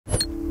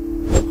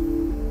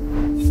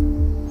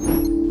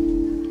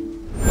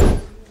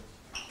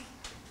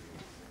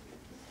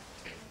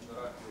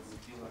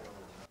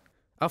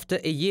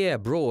After a year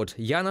abroad,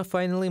 Yana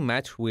finally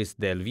met with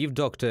the Lviv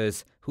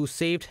doctors, who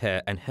saved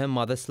her and her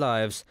mother's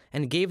lives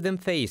and gave them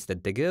faith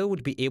that the girl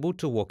would be able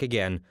to walk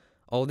again.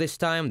 All this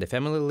time, the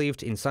family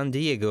lived in San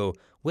Diego,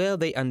 where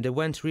they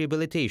underwent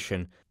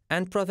rehabilitation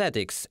and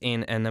prosthetics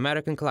in an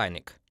American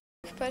clinic.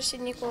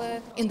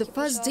 In the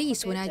first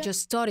days when I just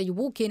started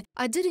walking,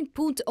 I didn't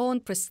put on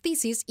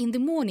prostheses in the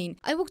morning.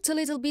 I walked a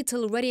little bit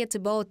already at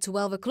about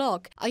 12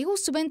 o'clock. I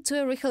also went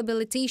to a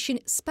rehabilitation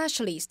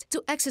specialist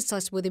to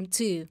exercise with him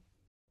too.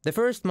 The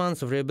first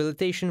months of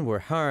rehabilitation were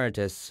hard,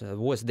 as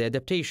was the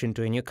adaptation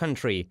to a new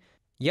country.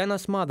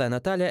 Yana's mother,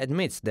 Natalia,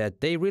 admits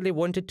that they really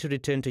wanted to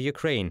return to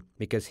Ukraine,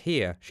 because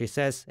here, she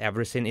says,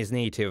 everything is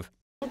native.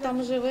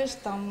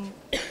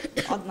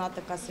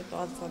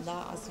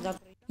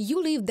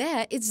 You live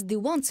there, it's the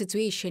one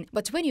situation,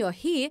 but when you're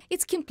here,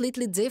 it's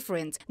completely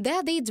different.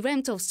 There they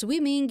dreamt of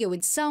swimming,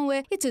 going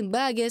somewhere, eating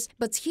burgers,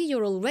 but here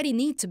you already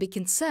need to be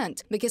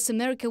concerned, because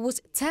America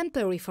was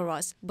temporary for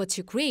us, but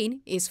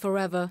Ukraine is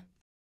forever.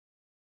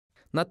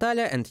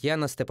 Natalia and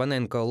Yana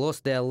Stepanenko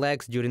lost their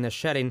legs during a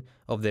shelling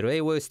of the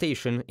railway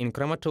station in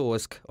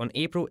Kramatorsk on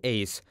April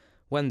 8th,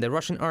 when the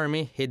Russian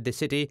army hit the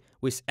city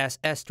with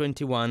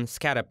SS-21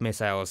 Scarab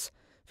missiles.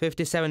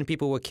 57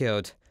 people were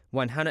killed,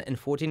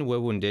 114 were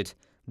wounded.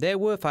 There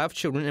were 5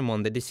 children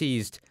among the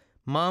deceased.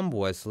 Mom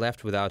was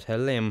left without her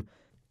limb,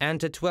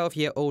 and a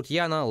 12-year-old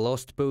Yana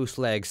lost both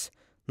legs.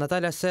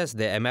 Natalia says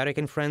their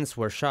American friends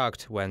were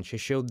shocked when she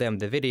showed them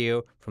the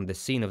video from the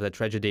scene of the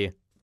tragedy.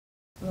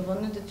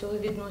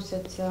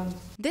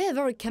 They are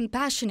very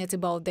compassionate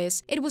about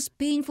this. It was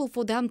painful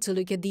for them to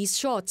look at these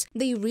shots.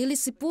 They really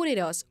supported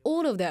us,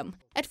 all of them.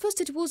 At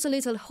first it was a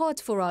little hard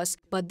for us,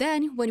 but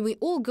then, when we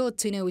all got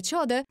to know each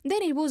other,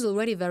 then it was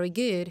already very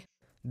good.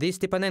 The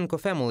Stepanenko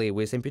family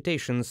with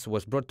amputations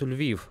was brought to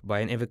Lviv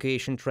by an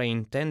evacuation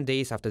train 10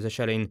 days after the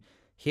shelling.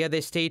 Here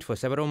they stayed for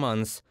several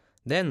months,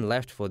 then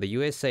left for the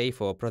USA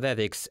for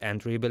prosthetics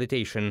and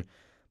rehabilitation.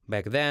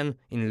 Back then,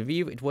 in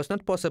Lviv, it was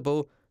not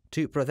possible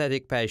to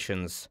prosthetic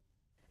patients,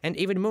 and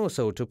even more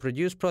so to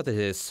produce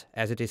prostheses,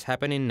 as it is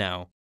happening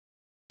now.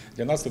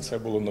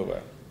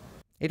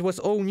 It was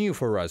all new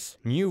for us,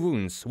 new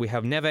wounds. We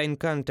have never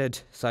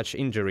encountered such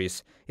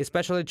injuries,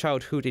 especially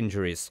childhood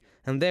injuries,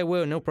 and there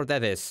were no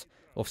prostheses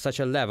of such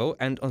a level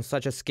and on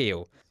such a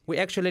scale. We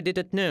actually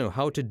didn't know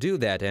how to do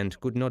that and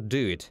could not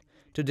do it.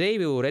 Today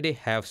we already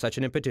have such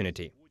an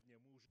opportunity.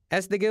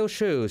 As the girl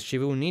shows, she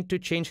will need to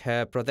change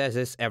her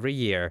prostheses every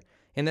year.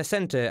 In the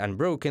center,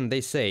 unbroken,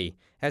 they say,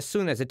 as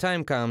soon as the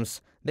time comes,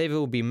 they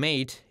will be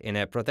made in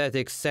a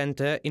prosthetics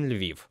center in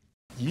Lviv.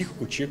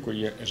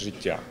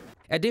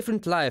 A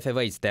different life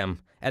awaits them.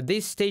 At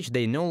this stage,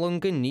 they no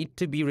longer need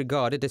to be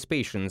regarded as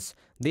patients.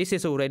 This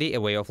is already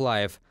a way of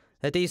life.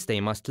 That is,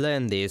 they must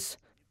learn this.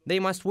 They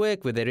must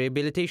work with a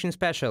rehabilitation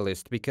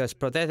specialist, because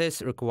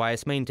prosthesis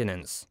requires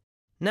maintenance.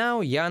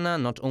 Now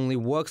Yana not only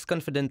works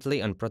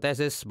confidently on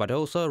prosthesis, but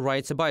also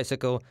rides a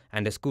bicycle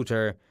and a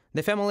scooter.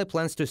 The family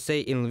plans to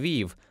stay in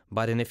Lviv,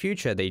 but in the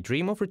future they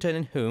dream of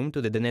returning home to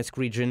the Donetsk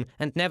region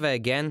and never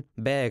again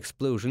bear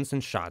explosions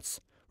and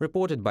shots.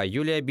 Reported by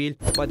Yulia Bil,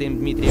 Vadim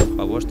Dmitriev,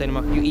 Pavlo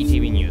Shtelmach,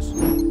 UETV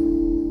News.